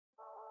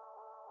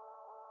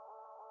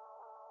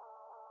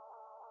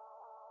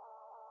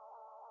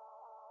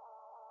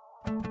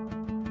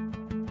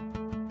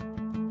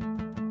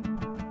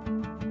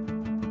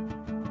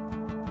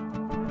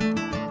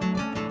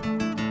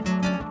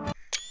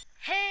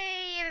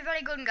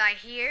everybody, Golden Guy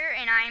here,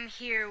 and I'm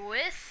here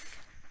with...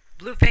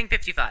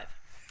 Bluefang55.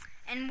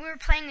 And we're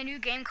playing a new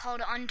game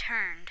called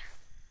Unturned.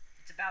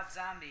 It's about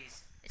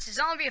zombies. It's a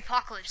zombie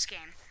apocalypse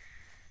game.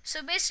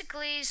 So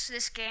basically, it's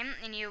this game,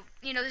 and you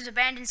know, there's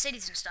abandoned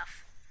cities and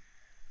stuff.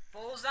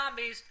 Full of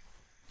zombies.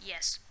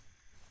 Yes.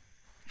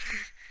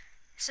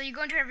 So you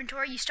go into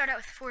inventory, you start out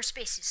with 4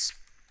 spaces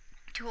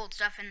to hold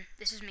stuff, and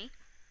this is me.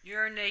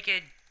 You're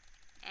naked.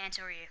 And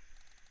so are you.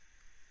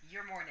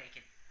 You're more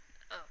naked.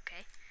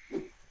 Okay.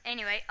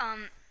 Anyway,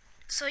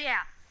 so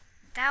yeah,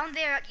 down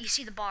there you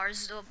see the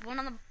bars. The one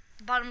on the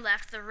bottom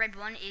left, the red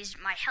one, is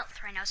my health.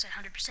 Right now it's at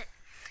 100%.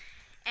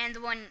 And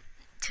the one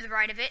to the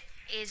right of it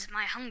is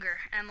my hunger.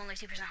 And I'm only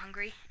 2%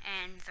 hungry.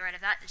 And to the right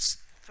of that is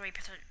 3%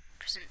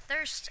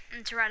 thirst.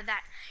 And to the right of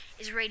that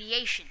is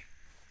radiation.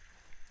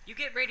 You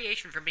get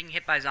radiation from being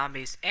hit by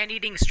zombies and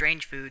eating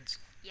strange foods.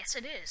 Yes,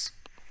 it is.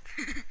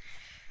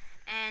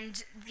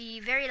 And the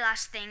very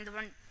last thing, the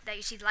one that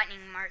you see the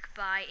lightning mark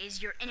by,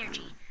 is your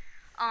energy.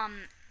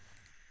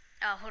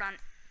 Hold on.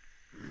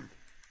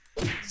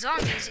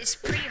 Zombies, it's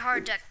pretty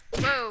hard to,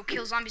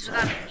 kill zombies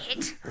without getting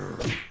hit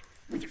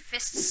with your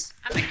fists.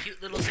 I'm a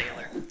cute little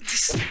sailor.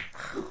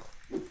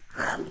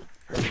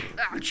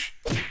 Ouch.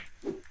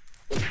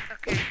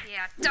 Okay,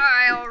 yeah,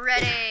 die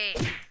already!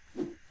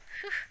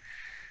 Whew.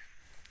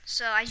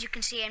 So, as you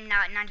can see, I'm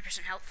now at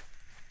 90% health.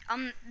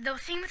 The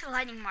thing with the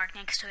lightning mark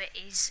next to it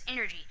is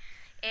energy.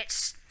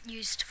 It's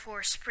used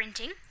for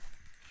sprinting,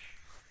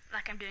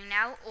 like I'm doing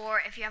now,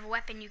 or if you have a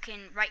weapon, you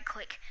can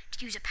right-click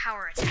to use a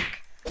power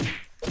attack.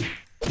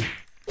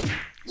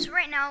 So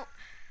right now,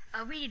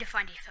 we need to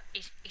find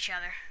each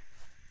other.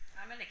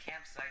 I'm in a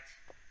campsite.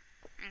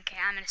 Okay,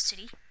 I'm in a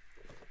city.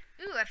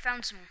 Ooh, I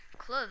found some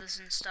clothes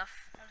and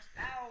stuff.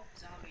 Ow,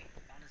 zombie.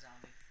 Found a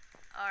zombie.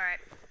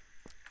 Alright.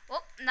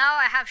 Well, now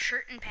I have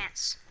shirt and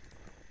pants.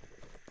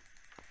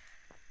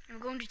 I'm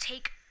going to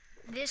take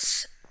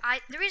this.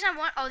 The reason I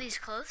want all these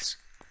clothes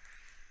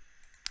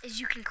is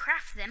you can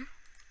craft them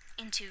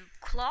into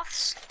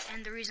cloths,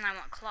 and the reason I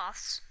want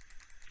cloths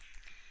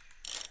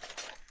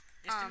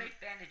is to make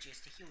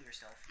bandages to heal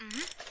yourself.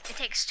 It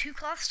takes 2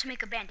 cloths to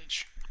make a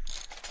bandage,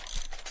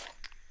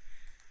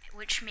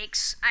 which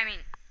makes,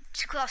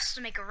 2 cloths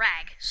to make a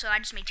rag. So I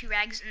just made 2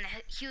 rags, and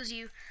it heals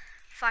you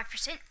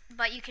 5%,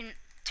 but you can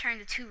turn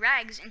the 2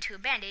 rags into a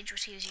bandage,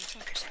 which heals you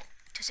 10%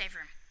 to save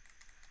room.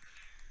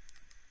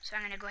 So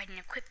I'm going to go ahead and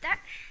equip that.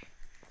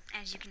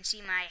 As you can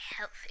see, my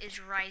health is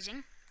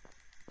rising.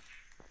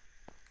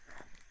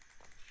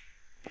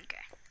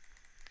 Okay.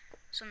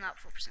 So I'm now at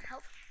 4%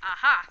 health.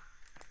 Aha!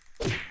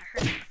 I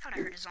thought I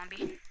heard a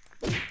zombie.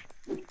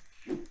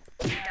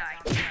 Die.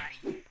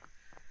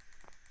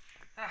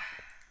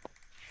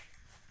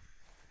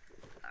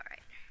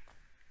 Alright.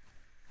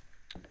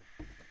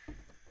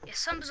 Yeah,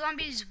 some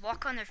zombies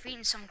walk on their feet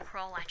and some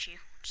crawl at you,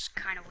 which is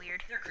kind of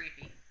weird. They're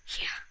creepy.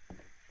 Yeah.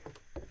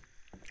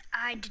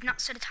 I did not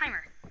set a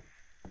timer.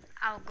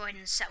 I'll go ahead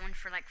and set one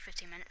for like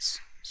 15 minutes.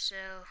 So,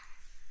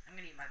 I'm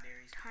gonna eat my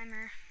berries.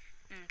 Timer.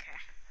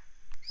 Okay.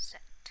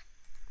 Set.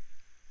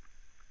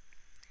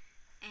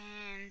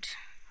 And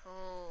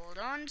hold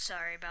on.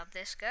 Sorry about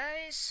this,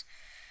 guys.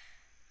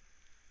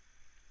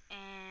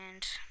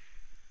 And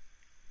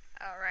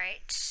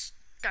alright.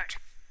 Start.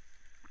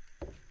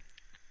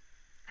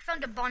 I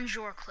found a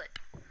bonjour clip.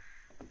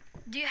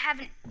 Do you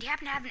happen to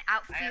have an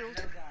outfield?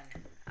 I have no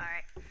gun.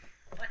 Alright.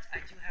 But I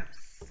do have a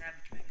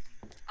Savage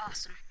magazine.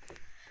 Awesome.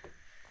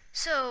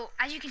 So,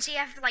 as you can see,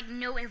 I have like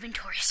no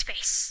inventory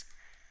space.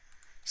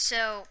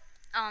 So,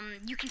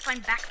 you can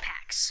find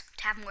backpacks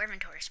to have more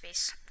inventory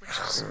space, which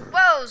is,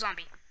 whoa,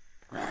 zombie.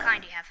 What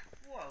kind do you have?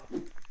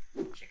 Whoa.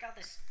 Check out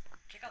this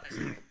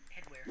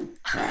headwear.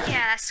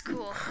 Yeah, that's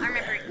cool. I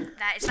remember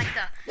that. It's like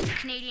the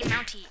Canadian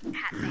Mountie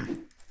hat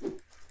thing.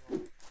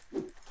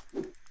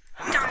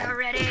 Die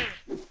already!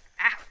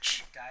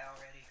 Ouch. Die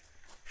already.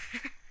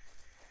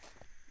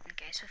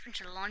 Okay, so I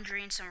finished the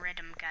laundry in some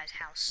random guy's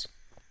house.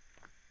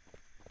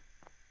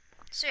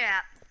 So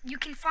yeah, you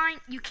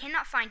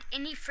cannot find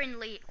any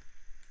friendly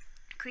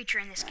creature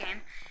in this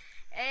game,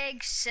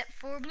 except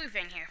for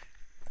Bluefang here.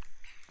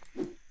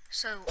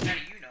 So how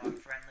do you know I'm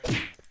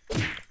friendly?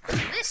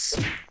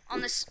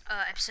 On this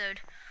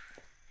episode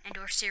and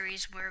or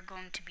series, we're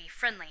going to be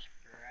friendly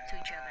to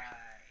each other.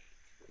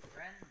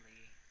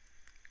 Friendly.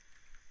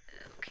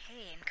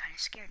 Okay, I'm kind of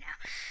scared now.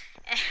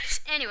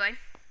 Anyway,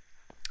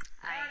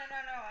 No,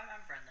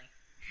 I'm friendly.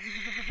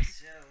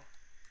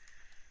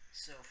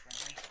 so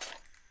friendly.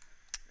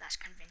 That's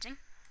convincing.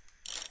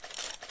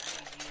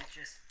 I mean,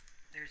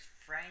 there's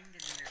friend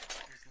and then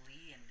there's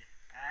Lee, and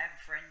I have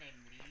a friend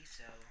named Lee,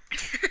 so.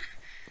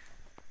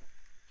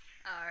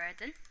 Alright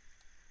then.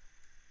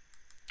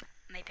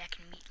 Maybe I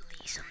can meet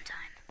Lee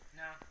sometime.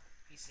 No,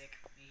 he's sick.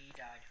 He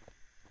died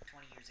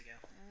 20 years ago.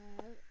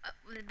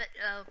 But,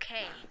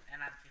 okay.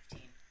 And I'm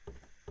 15.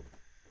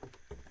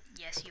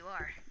 Yes, you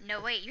are.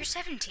 No, wait, you're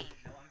 17.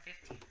 No, I'm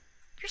 15.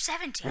 You're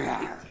 17.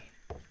 I'm 15.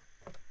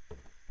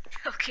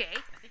 Okay.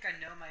 I think I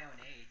know my own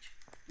age.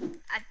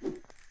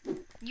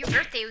 Your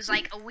birthday was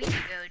like a week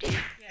ago, dude.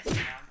 Yes,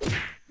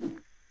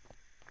 Mom.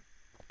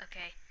 Okay.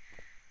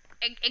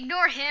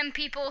 Ignore him,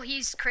 people.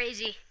 He's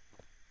crazy.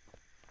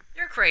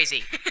 You're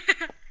crazy.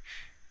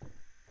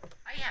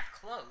 I have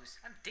clothes.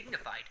 I'm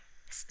dignified.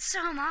 So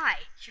am I.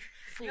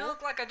 You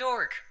look like a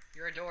dork.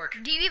 You're a dork.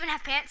 Do you even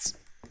have pants?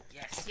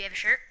 Yes. Do you have a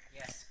shirt?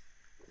 Yes.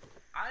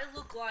 I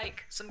look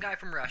like some guy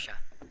from Russia.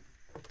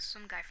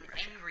 Some guy from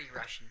Russia. Angry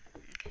Russian.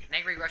 Okay. An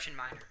angry Russian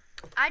miner.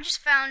 I just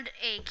found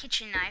a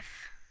kitchen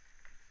knife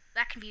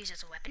that can be used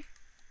as a weapon.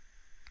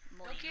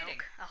 Moldy kidding.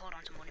 milk. I'll hold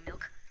on to moldy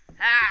milk.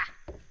 Ah!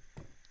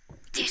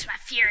 Taste my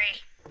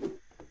fury.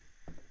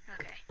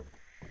 Okay.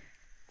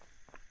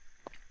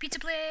 Pizza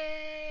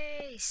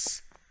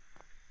place.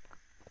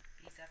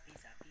 Pizza,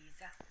 pizza,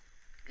 pizza.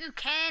 Ooh,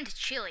 canned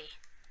chili.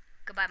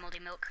 Goodbye, moldy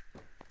milk.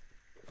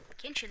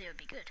 Canned chili would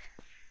be good.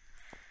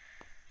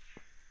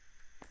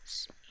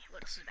 Let's see.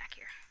 What else is back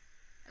here?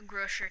 A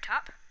grocer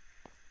top.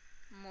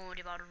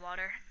 Moldy bottled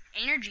water.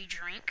 Energy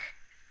drink.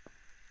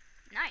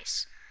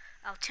 Nice.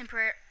 I'll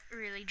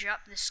temporarily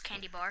drop this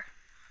candy bar.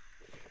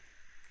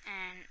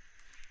 And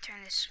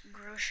turn this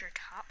grocer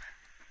top.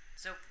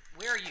 So,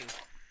 where are you?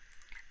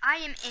 I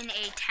am in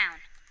a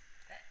town.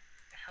 That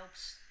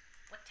helps.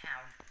 What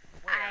town?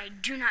 Where? I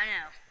do not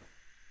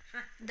know.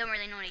 Don't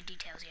really know any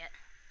details yet.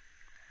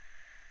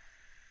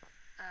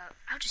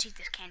 I'll just eat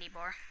this candy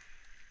bar.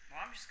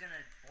 Well, I'm just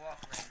gonna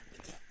walk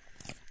randomly.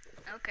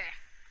 Okay.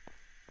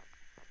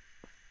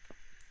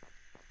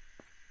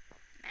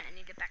 Man, I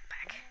need a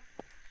backpack.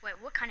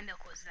 Wait, what kind of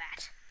milk was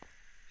that?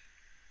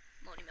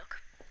 Moldy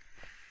milk.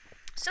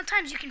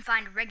 Sometimes you can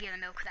find regular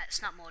milk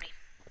that's not moldy.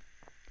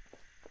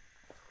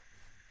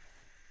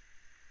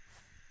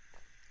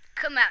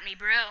 Come at me,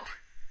 bro.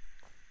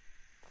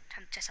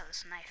 Time to test out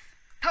this knife.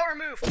 Power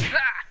move!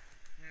 Ah!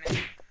 Meh.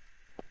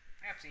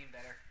 I've seen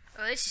better.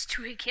 Oh, this is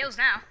 2 kills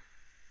now.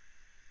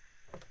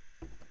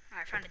 Oh,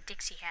 I found a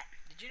Dixie hat.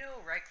 Did you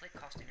know right click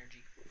cost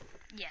energy?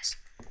 Yes,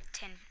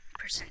 10%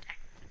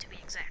 to be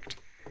exact.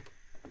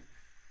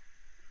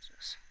 What's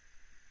this?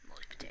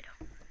 Moldy potato.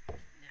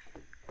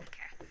 Yeah.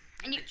 Okay.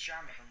 And you, The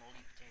charm of a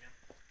moldy potato.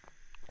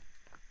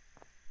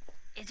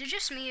 is it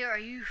just me or are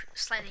you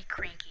slightly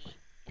cranky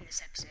in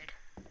this episode?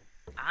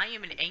 I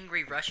am an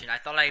angry Russian. I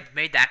thought I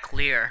made that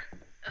clear.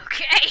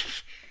 Okay,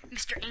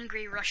 Mr.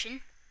 Angry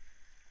Russian.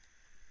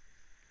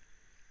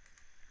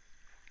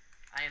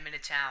 I am in a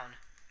town,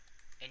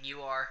 and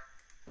you are.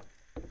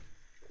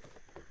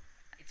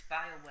 It's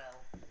by a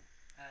well.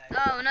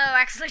 Oh no,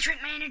 I accidentally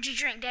drank my energy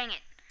drink, dang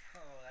it.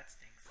 Oh, that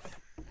stinks.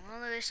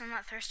 Well, at least I'm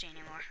not thirsty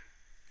anymore.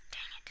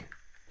 Dang it.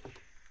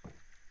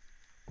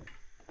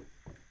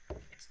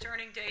 It's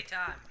turning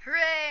daytime.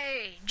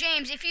 Hooray!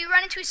 James, if you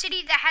run into a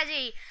city that has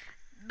a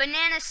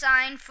banana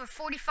sign for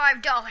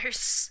 $45.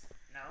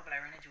 No, but I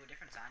ran into a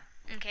different sign.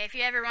 Okay, if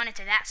you ever run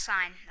into that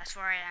sign, that's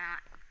where I'm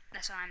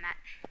at.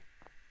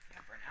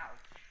 Yeah, for now.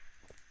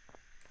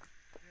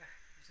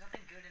 There's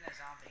nothing good in a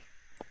zombie.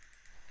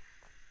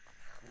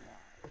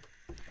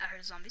 I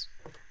heard zombies.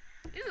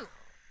 Ooh.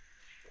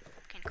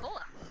 Can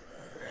cola.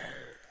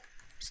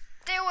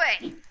 Stay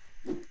away.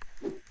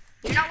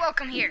 You're not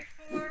welcome here.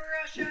 For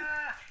Russia!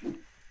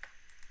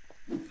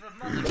 The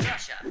mother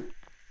Russia.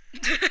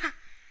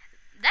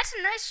 That's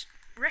a nice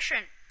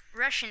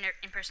Russian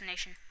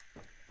impersonation.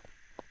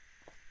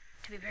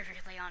 To be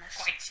perfectly honest.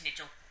 Quiet,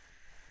 Snitchel.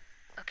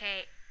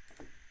 Okay.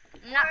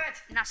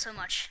 Quiet. Not so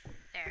much.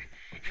 There.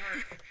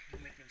 You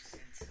make no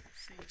sense.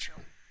 Snitchel.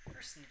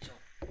 You're Snitchel.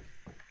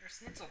 You're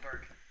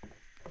Snitzelberg.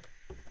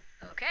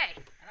 Okay.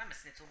 And I'm a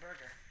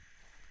Snitzelberger.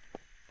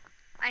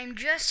 I'm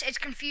just as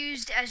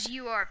confused as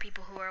you are,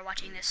 people who are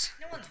watching this.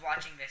 No one's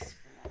watching this.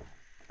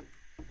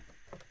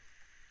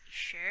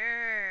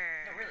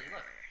 Sure. No, really,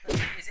 look. Look,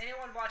 is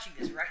anyone watching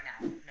this right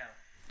now? No.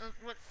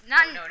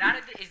 Not Not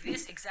is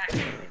this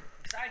exactly.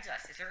 Besides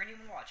us, is there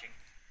anyone watching?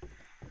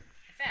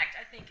 In fact,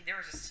 I think there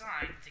is a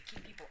sign to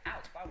keep people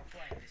out while we're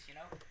playing this, you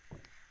know?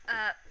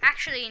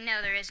 actually,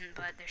 no, there isn't,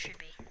 but there should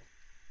be.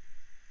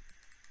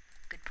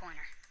 Good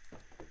pointer.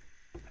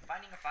 I'm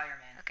finding a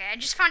fireman. Okay, I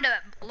just found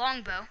a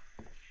longbow.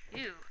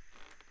 Ew.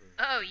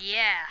 Oh,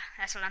 yeah,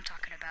 that's what I'm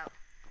talking about.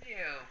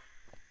 Ew.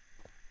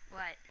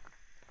 What?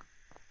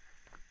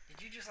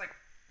 Did you just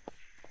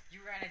you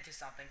ran into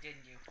something,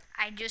 didn't you?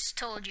 I just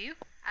told you.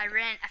 I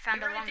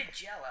found You a ran longbow. into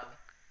Jello,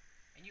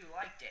 and you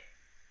liked it.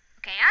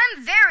 Okay,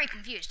 I'm very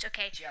confused.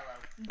 Okay,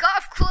 Jello.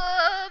 golf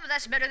club.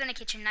 That's better than a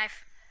kitchen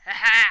knife.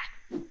 Haha.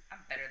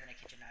 I'm better than a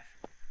kitchen knife.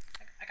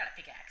 I got a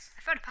pickaxe.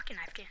 I found a pocket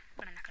knife too,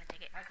 but I'm not gonna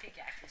take it. My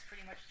pickaxe is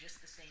pretty much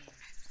just the same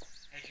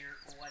as your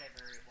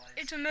whatever it was.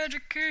 It's a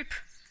magic cape.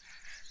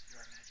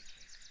 Your magic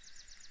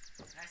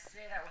cape. And I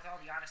say that with all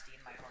the honesty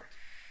in my heart.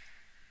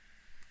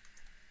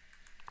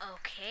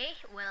 Okay,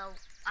 well,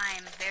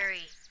 I'm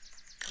very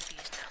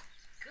confused now.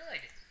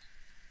 Good.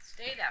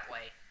 Stay that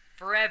way.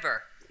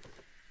 Forever.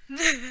 What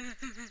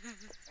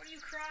are you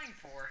crying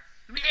for?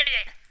 You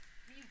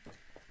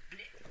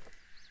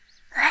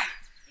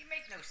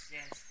make no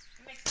sense.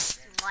 It makes no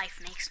sense. Life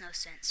makes no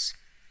sense.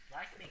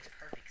 Life makes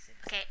perfect sense.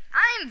 Okay,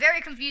 I'm very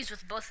confused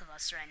with both of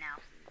us right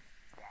now.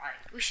 Why?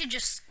 We should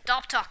just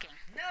stop talking.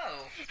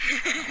 No.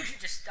 You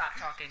should just stop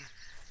talking.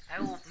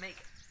 I will make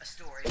a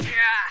story.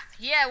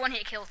 Yeah, one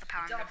hit kill with the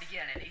power It all move.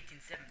 began in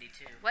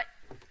 1872. What?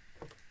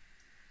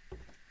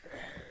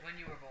 When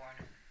you were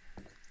born.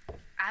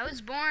 I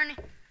was born...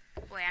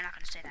 Wait, I'm not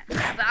going to say that.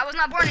 But I was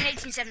not born in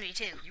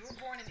 1872. You were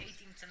born in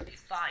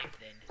 1875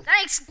 then.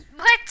 Thanks.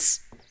 What?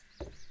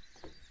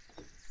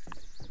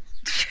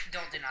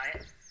 Don't deny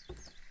it.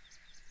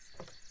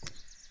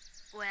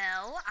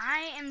 Well,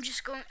 I am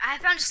just going... I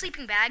found a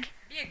sleeping bag.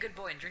 Be a good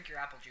boy and drink your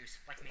apple juice,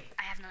 like me.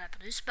 I have no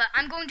apple juice, but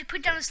I'm going to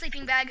put down the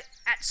sleeping bag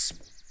at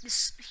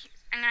this...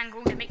 And I'm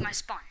going to make my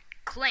spawn.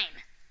 Claim.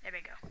 There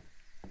we go.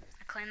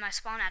 I claim my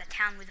spawn at a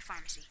town with a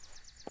pharmacy.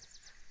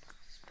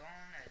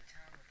 Spawn at a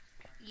town with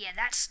a pharmacy. Yeah,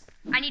 that's...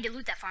 I need to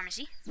loot that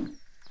pharmacy.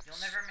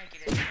 You'll never make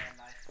it anywhere in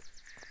life.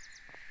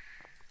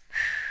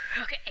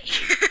 Okay.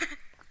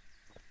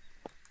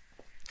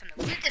 Time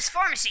to loot this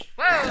pharmacy.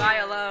 Whoa! Die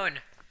alone.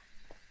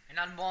 And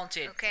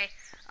unwanted. Okay.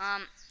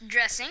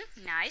 Dressing.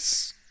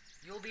 Nice.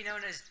 You'll be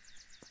known as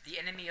the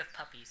enemy of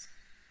puppies.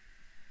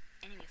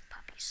 Enemy of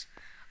puppies.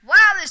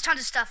 Wow, there's tons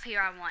of stuff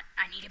here I want.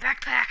 I need a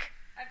backpack.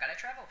 I've got a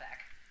travel bag.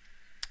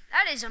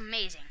 That is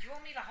amazing. Do you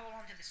want me to hold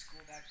on to the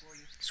school bag for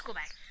you? School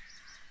bag.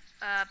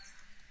 Oh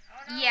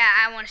no. Yeah,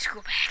 I want a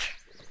school bag.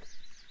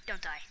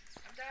 Don't die.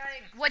 I'm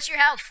dying. What's your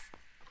health?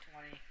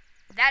 20.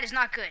 That is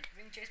not good.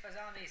 Being chased by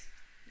zombies.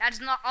 That is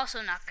not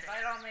also not good. If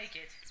I don't make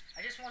it,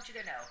 I just want you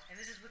to know, and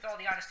this is with all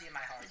the honesty in my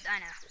heart. I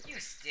know. You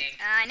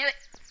stink. I knew it.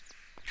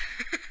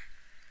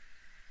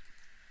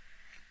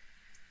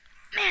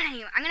 Man,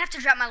 anyway, I'm gonna have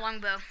to drop my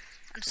longbow.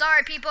 I'm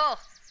sorry, people.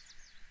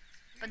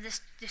 But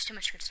there's too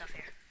much good stuff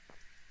here.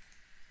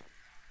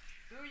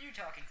 Who are you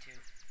talking to?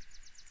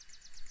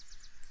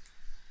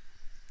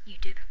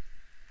 YouTube.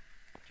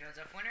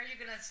 Joseph, when are you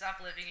gonna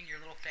stop living in your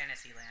little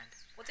fantasy land?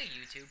 What's a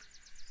YouTube?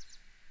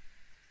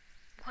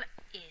 What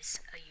is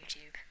a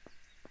YouTube?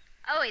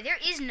 Oh wait, there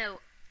is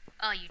no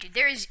YouTube.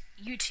 There is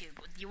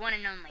YouTube, the one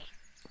and only.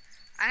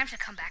 I'm gonna have to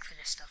come back for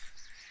this stuff.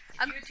 Is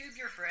YouTube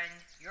your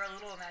friend? Your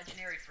little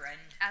imaginary friend?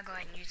 I'll go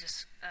ahead and use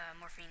this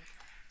morphine.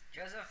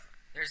 Joseph,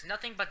 there's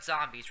nothing but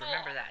zombies,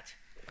 remember that.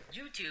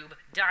 YouTube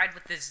died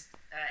with this,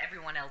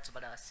 everyone else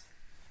but us.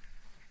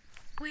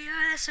 We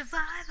are the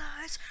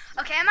survivors.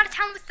 Okay, I'm out of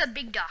town with the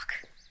big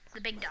doc.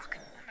 The big doc.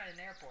 I'm at an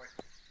airport.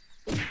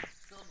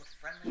 Filled with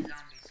friendly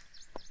zombies.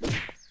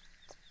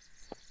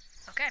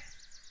 Okay.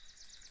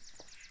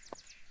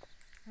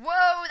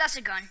 Whoa, that's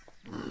a gun.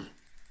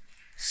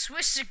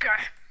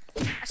 Swissaker.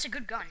 That's a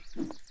good gun.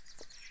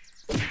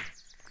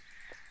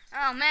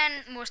 Oh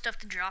man, more stuff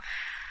to drop.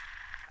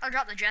 I'll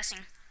drop the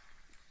dressing.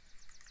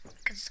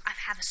 Because I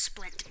have a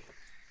splint.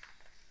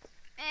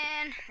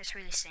 Man, this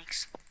really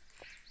stinks.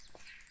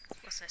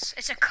 What's this?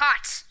 It's a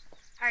cot.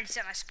 I already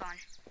set my spawn.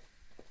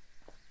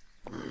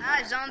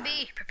 Ah,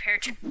 zombie, prepare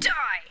to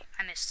die.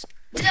 I missed.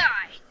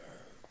 Die.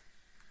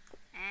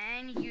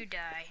 And you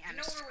die. I You know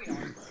missed. where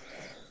we are?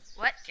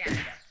 What?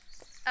 Canada.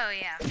 Oh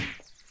yeah.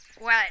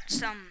 We're at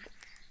some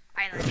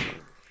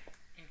island.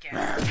 In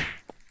Canada.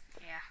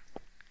 Yeah.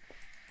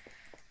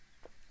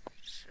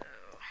 So.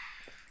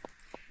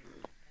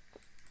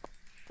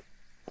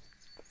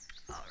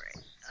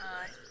 Alright.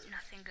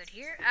 Nothing good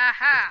here.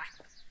 Aha!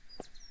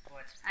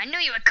 What? I knew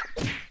you would come.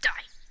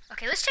 Die.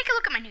 Okay, let's take a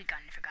look at my new gun.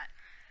 I forgot.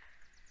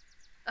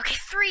 Okay,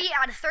 3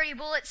 out of 30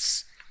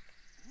 bullets.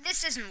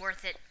 This isn't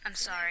worth it. I'm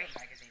sorry.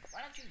 Magazine.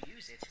 Why don't you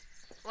use it?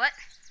 What?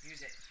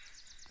 Use it.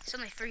 It's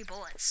only 3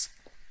 bullets.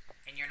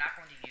 And you're not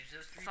going to use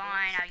those 3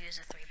 Fine, bullets? I'll use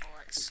the 3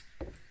 bullets.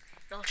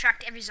 It'll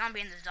attract every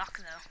zombie in the dock,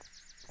 though.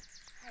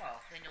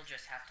 Well, then you'll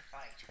just have to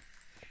fight.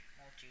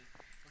 Won't you?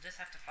 You'll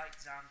just have to fight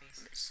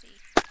zombies. Let's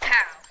see.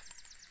 Pow!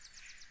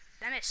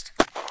 I missed.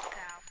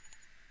 Pow.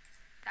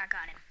 That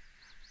got him.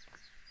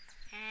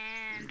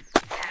 And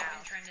I've pow.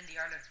 been trained in the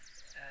art of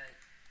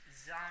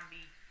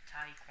zombie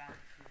taekwondo.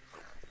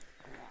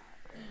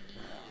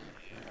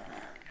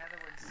 In other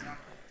words,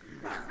 zombie.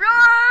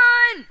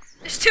 Run!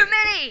 There's too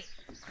many!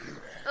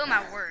 Oh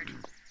my word.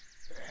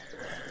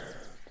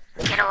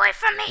 Get away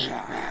from me!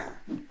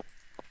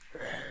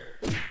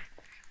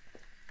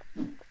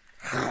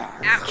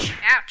 Ouch,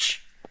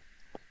 ouch.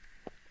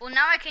 Well,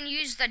 now I can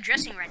use the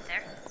dressing right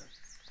there.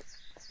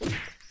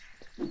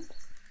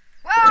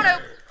 Whoa, no!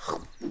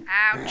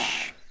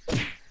 Ouch.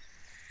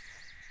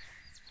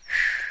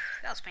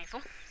 That was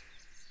painful.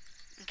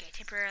 Okay,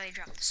 temporarily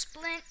drop the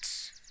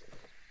splint.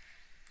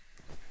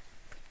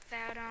 Put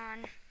that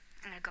on.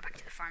 I'm gonna go back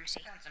to the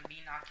pharmacy. Found some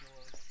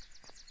binoculars.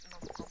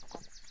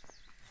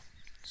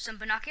 Some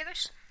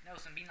binoculars? No,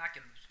 some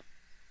binoculars.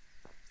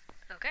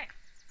 Okay.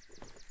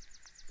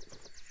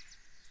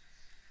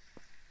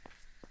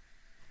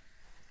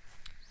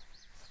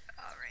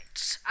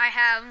 Alright. I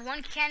have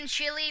 1 can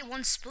chili,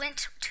 1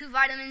 splint, 2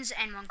 vitamins,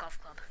 and 1 golf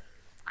club.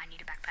 I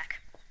need a backpack.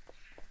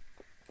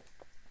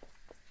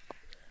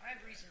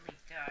 I've recently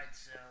died,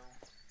 so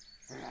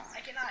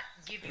I cannot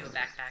give you a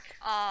backpack.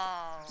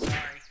 Oh.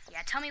 Sorry.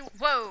 Yeah, tell me.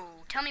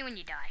 Whoa. Tell me when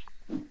you die.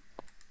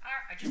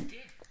 I just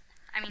did.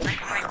 I mean,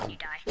 like right when you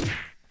die.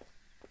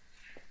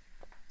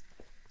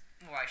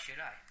 Why should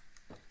I?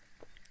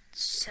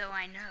 So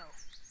I know.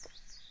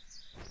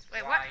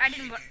 Wait, what? Why I should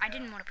didn't. you I know?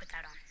 didn't want to put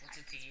that on. What's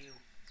it to you?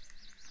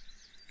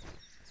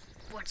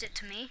 What's it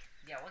to me?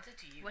 Yeah, what's it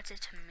to you? What's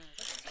it to me?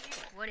 What's it to you?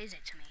 What is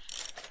it to me?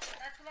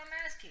 That's what I'm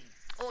asking.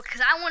 Oh,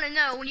 because I want to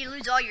know when you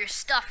lose all your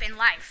stuff in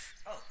life.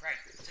 Oh, right.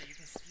 So you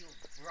can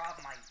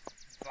rob my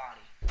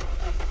body.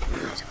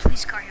 There's a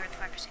police car here with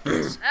 5%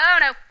 gas. Oh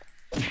no!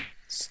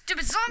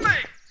 Stupid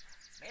zombie!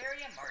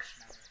 Marry a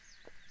marshmallow.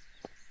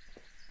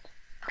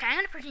 Okay, I'm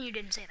gonna pretend you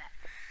didn't say that.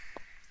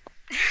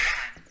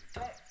 Fine.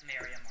 Don't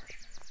marry a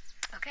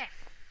marshmallow. Okay.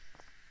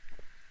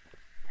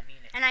 I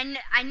mean it. And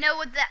I know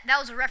what that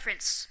was a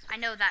reference. I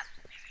know that.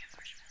 Marry a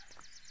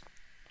marshmallow.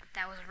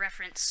 That was a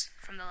reference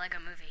from the Lego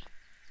movie.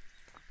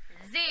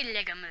 The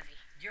Lego movie.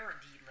 You're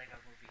the Lego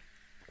movie.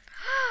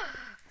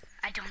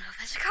 I don't know if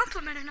that's a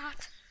compliment or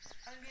not.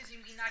 I'm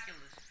using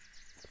binoculars.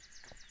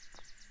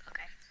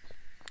 Okay.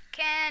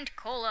 Canned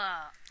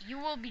cola. You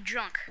will be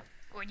drunk.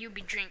 Or you'll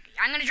be drinking.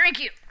 I'm gonna drink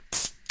you.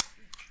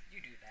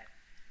 You do that.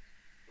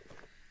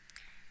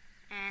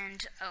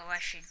 And, oh, I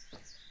should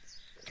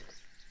do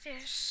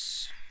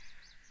this.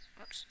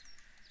 Whoops.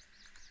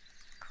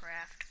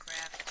 Craft,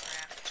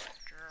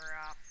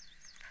 drop.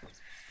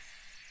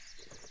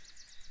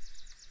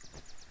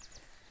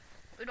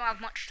 We don't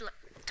have much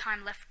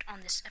time left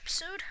on this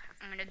episode.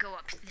 I'm gonna go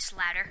up this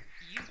ladder.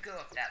 You go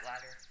up that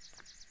ladder.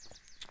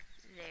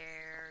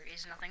 There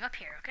is nothing up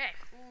here, okay.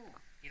 Ooh,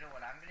 you know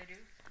what I'm gonna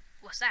do?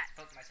 What's that?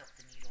 Poke myself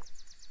with the needle.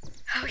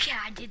 Oh yeah,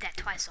 I did that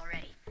twice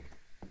already.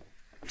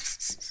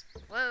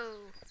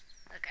 Whoa.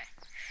 Okay.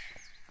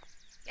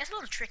 Yeah, it's a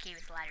little tricky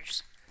with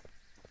ladders.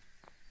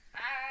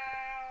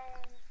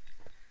 Ow!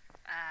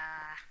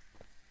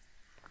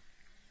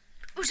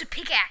 Ooh, it's a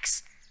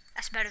pickaxe.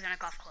 That's better than a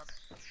golf club.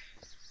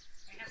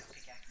 I have a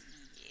pickaxe.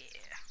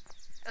 Yeah.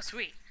 Oh,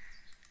 sweet.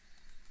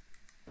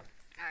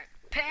 Alright,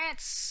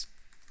 pants.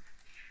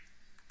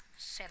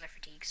 Sailor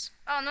fatigues.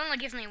 Oh, and only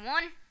gives me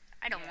one?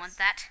 I don't want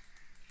that.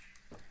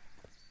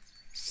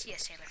 See ya,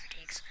 sailor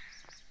fatigues.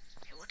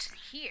 Okay, what's in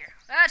here?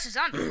 Ah, it's a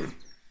zombie.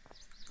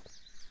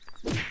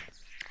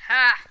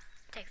 Ha!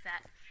 Take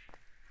that.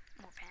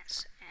 More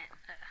pants. And,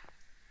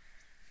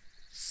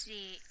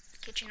 see,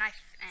 kitchen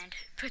knife and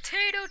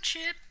potato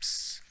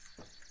chips.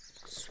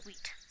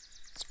 Sweet.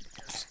 Let's eat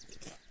those.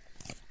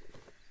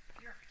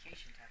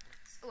 Purification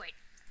tablets. Oh, wait.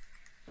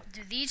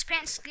 Do these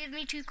pants give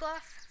me 2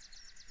 cloth?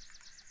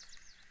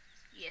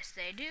 Yes,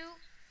 they do.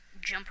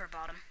 Jumper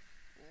bottom.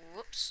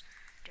 Whoops.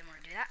 Didn't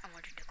want to do that. I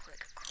wanted to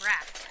click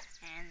craft.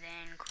 And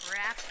then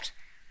craft.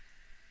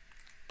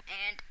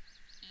 And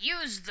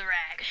use the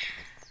rag.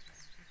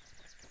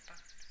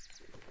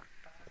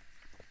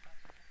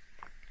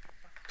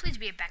 Please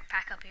be a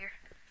backpack up here.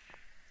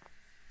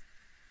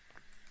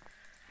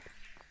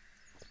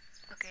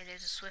 Okay,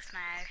 there's a swift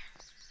mag.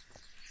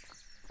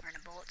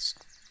 Running bullets.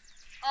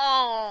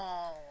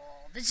 Oh,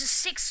 there's a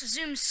 6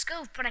 zoom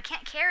scope, but I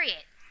can't carry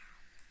it.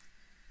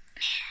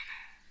 Man.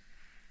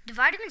 Do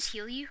vitamins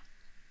heal you?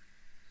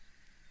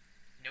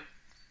 Nope.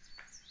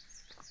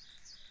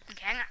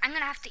 Okay, I'm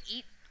gonna have to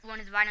eat one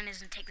of the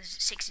vitamins and take the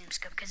 6 zoom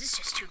scope because it's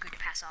just too good to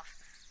pass off.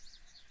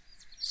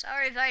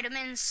 Sorry,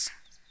 vitamins.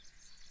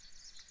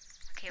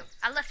 Okay,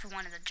 I left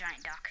one of the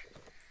giant dock.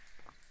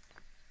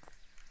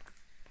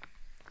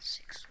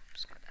 6 zoom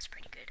scope, that's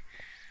pretty good.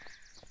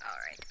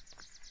 Alright.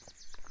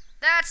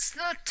 That's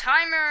the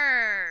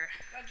timer!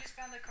 I just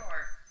found the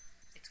car.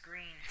 It's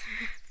green.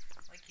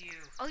 Like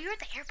you. Oh, you're at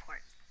the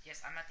airport.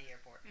 Yes, I'm at the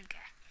airport.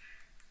 Okay.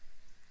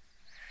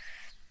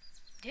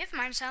 Do you have a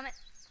miner's helmet?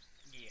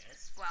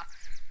 Yes. Well,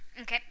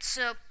 okay,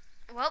 so,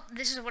 well,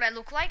 this is what I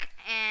look like,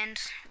 and,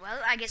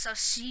 well, I guess I'll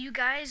see you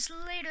guys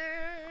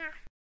later.